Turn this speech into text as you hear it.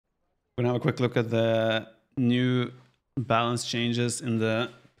We're gonna have a quick look at the new balance changes in the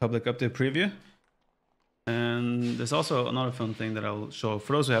public update preview. And there's also another fun thing that I'll show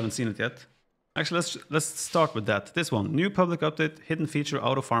for those who haven't seen it yet. Actually, let's start with that. This one, new public update, hidden feature,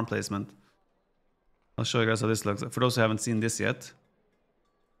 auto farm placement. I'll show you guys how this looks. For those who haven't seen this yet,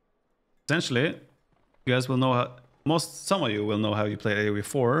 essentially, you guys will know how. Some of you will know how you play AoE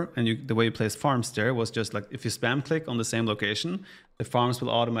 4, and the way you placed farms there was just like if you spam click on the same location, the farms will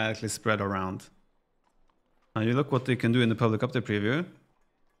automatically spread around. Now you look what they can do in the public update preview.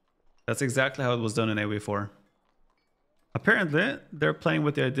 That's exactly how it was done in AoE 4. Apparently, they're playing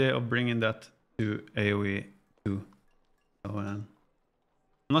with the idea of bringing that to AoE 2. So, I'm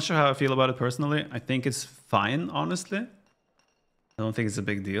not sure how I feel about it personally. I think it's fine, honestly. I don't think it's a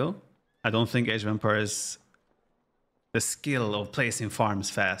big deal. I don't think Age of Empires, the skill of placing farms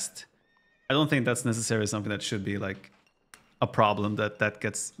fast, I don't think that's necessarily something that should be like a problem that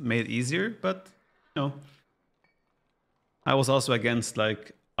gets made easier. But you know, I was also against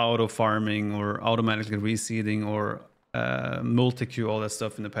like auto farming or automatically reseeding or multi-queue, all that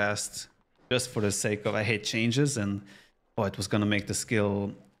stuff in the past, just for the sake of I hate changes and it was gonna make the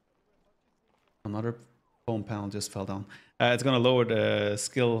skill. Another foam panel just fell down. It's gonna lower the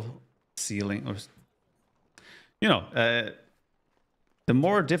skill ceiling, or you know, the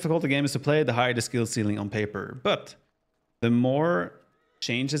more difficult the game is to play, the higher the skill ceiling on paper. But the more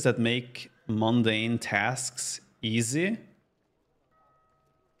changes that make mundane tasks easy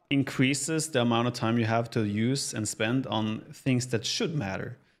increases the amount of time you have to use and spend on things that should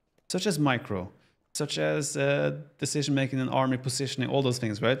matter, such as micro, such as decision making and army positioning, all those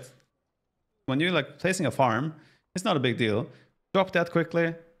things, right? When you're like placing a farm, it's not a big deal. Drop that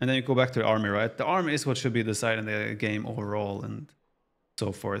quickly, and then you go back to the army, right? The army is what should be deciding the game overall and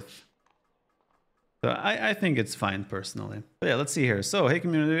so forth. So I think it's fine personally. But yeah, let's see here. So hey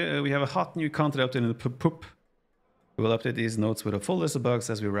community, we have a hot new content update in the poop. We will update these notes with a full list of bugs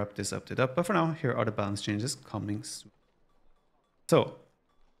as we wrap this update up. But for now, here are the balance changes coming soon. So,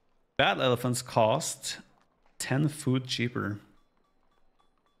 battle elephants cost 10 food cheaper.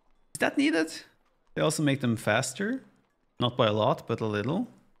 Is that needed? They also make them faster. Not by a lot, but a little.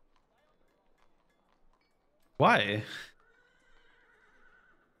 Why?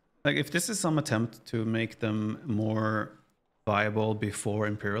 Like, if this is some attempt to make them more viable before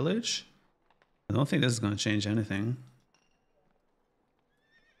Imperial Age, I don't think this is going to change anything.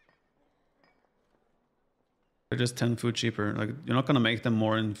 They're just 10 food cheaper. Like, you're not going to make them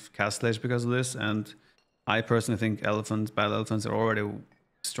more in Castle Age because of this. And I personally think battle elephants are already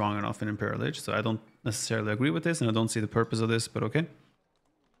strong enough in Imperial Age. So I don't necessarily agree with this, and I don't see the purpose of this, but okay.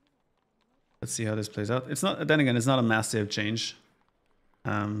 Let's see how this plays out. It's not, then again, it's not a massive change.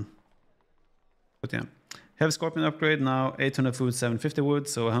 But yeah. Heavy Scorpion upgrade now, 800 food, 750 wood,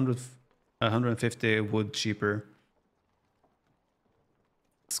 so 150 wood cheaper.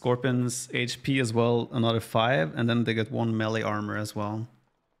 Scorpions HP as well, another 5, and then they get 1 melee armor as well.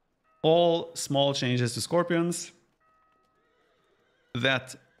 All small changes to Scorpions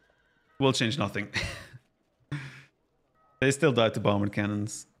that will change nothing. They still die to bomber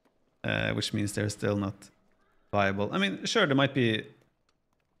cannons, which means they're still not viable. I mean, sure, there might be...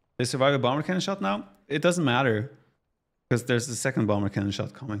 They survive a bomber cannon shot now? It doesn't matter, because there's a second bomber cannon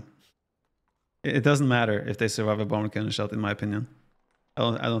shot coming. It doesn't matter if they survive a bomber cannon shot, in my opinion.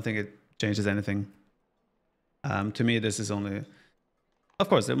 I don't think it changes anything. To me, this is only... Of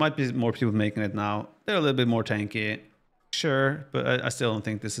course, there might be more people making it now. They're a little bit more tanky. Sure, but I still don't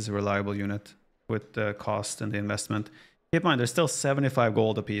think this is a reliable unit with the cost and the investment. Keep in mind, there's still 75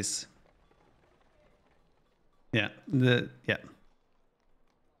 gold a piece. Yeah,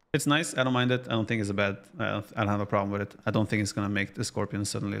 it's nice. I don't mind it. I don't think it's a bad... I don't have a problem with it. I don't think it's going to make the Scorpion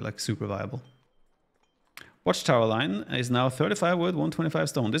suddenly like super viable. Watchtower line is now 35 wood, 125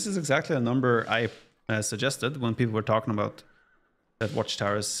 stone. This is exactly a number I suggested when people were talking about that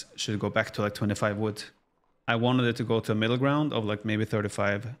watchtowers should go back to like 25 wood. I wanted it to go to a middle ground of like maybe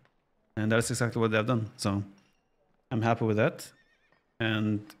 35. And that's exactly what they've done. So I'm happy with that.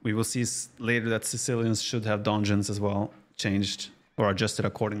 And we will see later that Sicilians should have dungeons as well changed or adjusted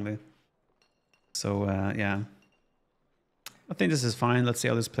accordingly. So yeah, I think this is fine. Let's see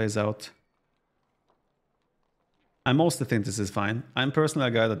how this plays out. I mostly think this is fine. I'm personally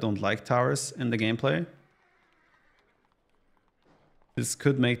a guy that don't like towers in the gameplay. This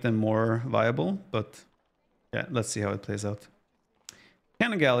could make them more viable, but yeah, let's see how it plays out.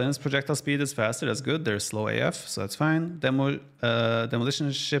 Cannon galleons, projectile speed is faster, that's good. They're slow AF, so that's fine.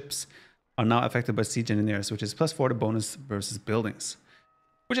 Demolition ships are now affected by siege engineers, which is +40 bonus versus buildings.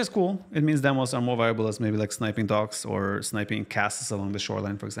 which is cool. It means demos are more viable as maybe like sniping docks or sniping castles along the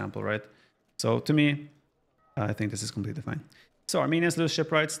shoreline, for example, right? So to me, I think this is completely fine. So Armenians lose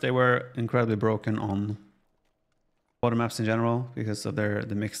shipwrights. They were incredibly broken on water maps in general because of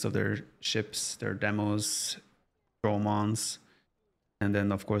the mix of their ships, their demos, Romans, and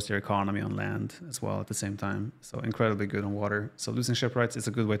then of course their economy on land as well at the same time. So incredibly good on water. So losing shipwrights is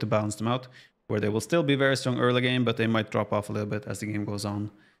a good way to balance them out, where they will still be very strong early game, but they might drop off a little bit as the game goes on.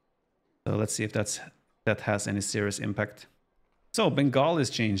 So let's see if that has any serious impact. So Bengalis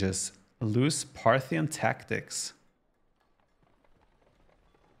changes. Lose Parthian tactics.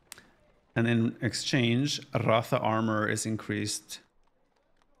 And in exchange, Ratha armor is increased.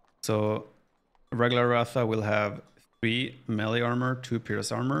 So regular Ratha will have 3 melee armor, 2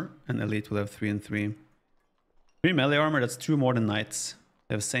 pierce armor, and elite will have 3 and 3. 3 melee armor, that's 2 more than knights.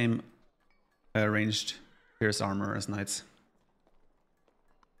 They have same ranged pierce armor as knights.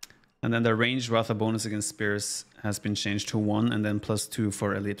 And then the ranged Ratha bonus against spears has been changed to 1, and then +2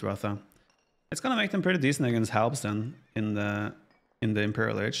 for elite Ratha. It's gonna make them pretty decent against Halbs then in the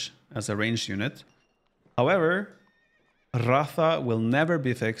Imperial Age as a ranged unit. However, Ratha will never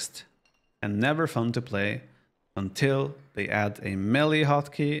be fixed and never fun to play until they add a melee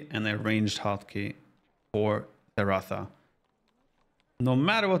hotkey and a ranged hotkey for the Ratha. No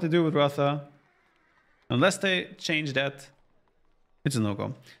matter what they do with Ratha, unless they change that, it's a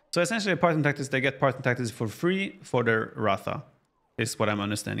no-go. So essentially, Parthian tactics, they get Parthian tactics for free for their Ratha, is what I'm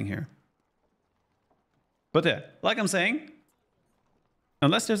understanding here. But yeah, like I'm saying,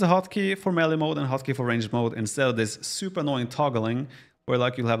 unless there's a hotkey for melee mode and a hotkey for ranged mode, instead of this super annoying toggling, where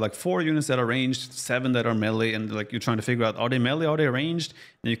like you'll have like 4 units that are ranged, 7 that are melee, and like you're trying to figure out, are they melee, are they ranged?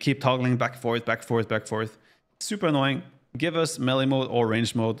 And you keep toggling back, forth, back, forth, back, forth. Super annoying. Give us melee mode or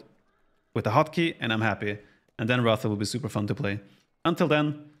ranged mode with a hotkey, and I'm happy. And then Ratha will be super fun to play. Until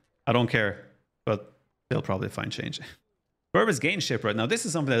then, I don't care, but they'll probably find change. Berbers gain ship right now. This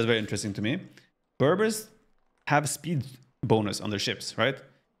is something that is very interesting to me. Berbers have speed bonus on their ships, right?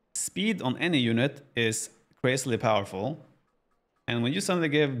 Speed on any unit is crazily powerful. And when you suddenly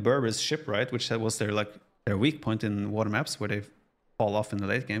give Berbers shipwright, which was their weak point in water maps, where they fall off in the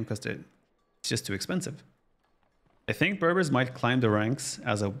late game because it's just too expensive. I think Berbers might climb the ranks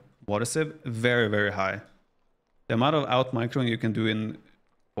as a water civ very, very high. The amount of out microing you can do in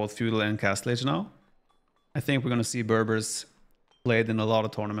both feudal and castle age now, I think we're going to see Berbers played in a lot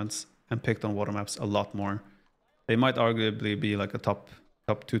of tournaments and picked on water maps a lot more. They might arguably be like a top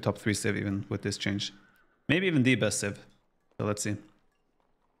 2, top 3 civ even with this change. Maybe even the best civ. So let's see.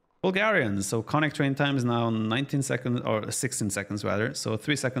 Bulgarians. So conic train time is now 19 seconds, or 16 seconds rather. So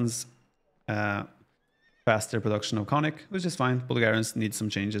 3 seconds faster production of conic, which is fine. Bulgarians need some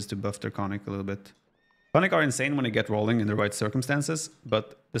changes to buff their conic a little bit. Conic are insane when they get rolling in the right circumstances,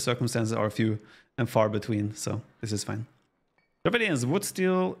 but the circumstances are few and far between, so this is fine. Dravidians, wood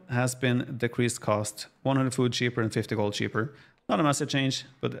steel has been decreased cost, 100 food cheaper and 50 gold cheaper. Not a massive change,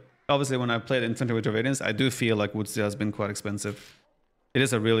 but obviously when I played infantry with Dravidians, I do feel like wood steel has been quite expensive. It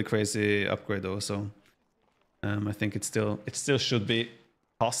is a really crazy upgrade though, so I think it still should be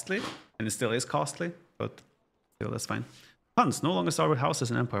costly, and it still is costly, but still that's fine. Huns no longer start with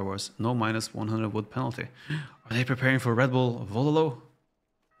houses in Empire Wars. No minus 100 wood penalty. Are they preparing for Red Bull Vololo?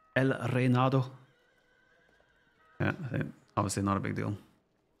 El Reinado? Yeah, obviously not a big deal.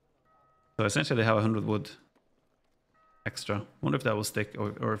 So essentially they have 100 wood extra. Wonder if that will stick,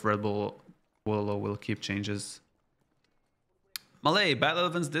 or if Red Bull Vololo will keep changes. Malay, Battle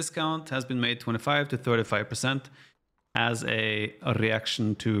Elephants discount has been made 25 to 35% as a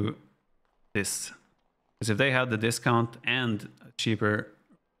reaction to this. Because if they had the discount and a cheaper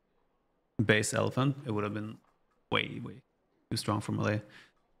base elephant, it would have been way too strong for Malay.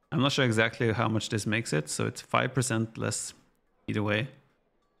 I'm not sure exactly how much this makes it, so it's 5% less either way.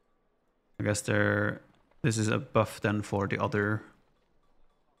 I guess this is a buff then for the other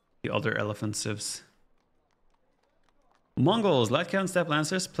elephant civs. Mongols, light cannon step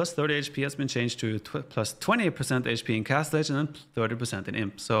lancers plus 30 HP has been changed to plus 20% HP in Castle Age and then 30% in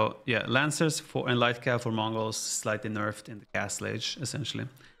Imp. So yeah, lancers and light cav for Mongols slightly nerfed in the Castle Age essentially.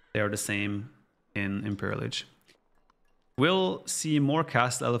 They are the same in Imperial Age. We'll see more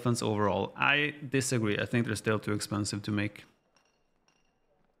Castle Elephants overall. I disagree. I think they're still too expensive to make.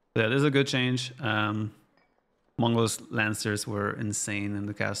 So yeah, this is a good change. Mongols lancers were insane in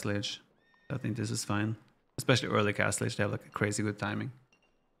the Castle Age. I think this is fine. Especially early Castle Age, they have like a crazy good timing.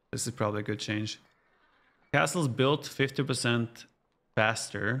 This is probably a good change. Castles built 50%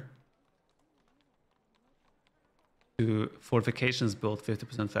 faster to fortifications built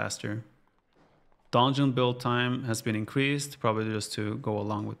 50% faster. Dungeon build time has been increased, probably just to go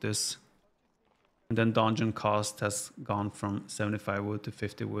along with this. And then dungeon cost has gone from 75 wood to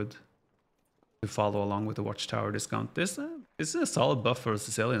 50 wood to follow along with the watchtower discount. This is a solid buff for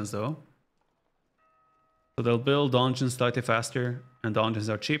Sicilians though. So they'll build dungeons slightly faster, and dungeons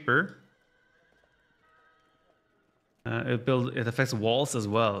are cheaper. It affects walls as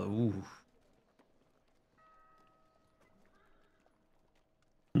well. Ooh.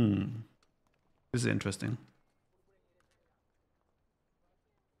 This is interesting.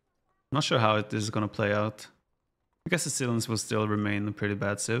 Not sure how this is going to play out. I guess Sicilians will still remain a pretty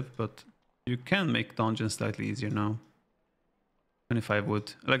bad civ, but you can make dungeons slightly easier now. 25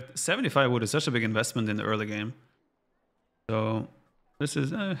 wood. Like 75 wood is such a big investment in the early game. So this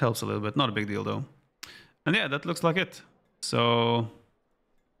is helps a little bit. Not a big deal though. And yeah, that looks like it. So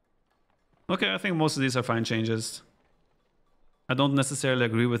okay, I think most of these are fine changes. I don't necessarily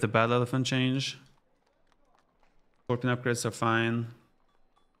agree with the Battle Elephant change. Scorpion upgrades are fine.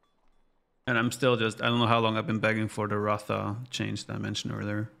 And I'm still just, I don't know how long I've been begging for the Ratha change that I mentioned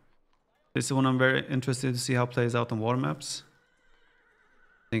earlier. This is one I'm very interested to see how it plays out on water maps.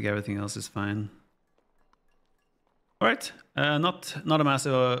 I think everything else is fine. All right, not a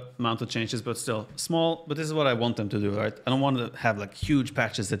massive amount of changes, but still small. But this is what I want them to do, right? I don't want to have like huge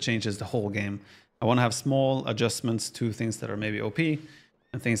patches that changes the whole game. I want to have small adjustments to things that are maybe OP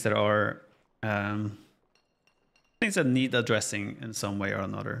and things that are things that need addressing in some way or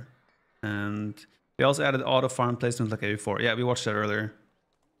another. And we also added auto farm placement like AV4. Yeah, we watched that earlier.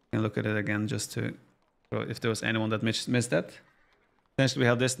 You can look at it again just to, if there was anyone that missed that. Essentially, we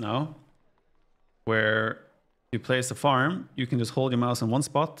have this now, where you place a farm, you can just hold your mouse in one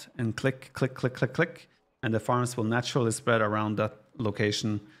spot and click, click, click, click, click, and the farms will naturally spread around that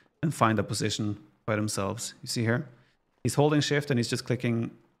location and find a position by themselves. You see here? He's holding shift and he's just clicking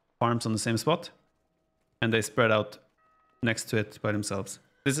farms on the same spot, and they spread out next to it by themselves.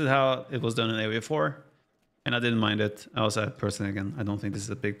 This is how it was done in AOE4, and I didn't mind it. I also personally, again, I don't think this is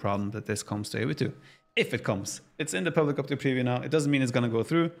a big problem that this comes to AOE2. If it comes. It's in the public update preview now. It doesn't mean it's going to go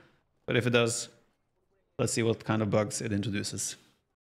through, but if it does, let's see what kind of bugs it introduces.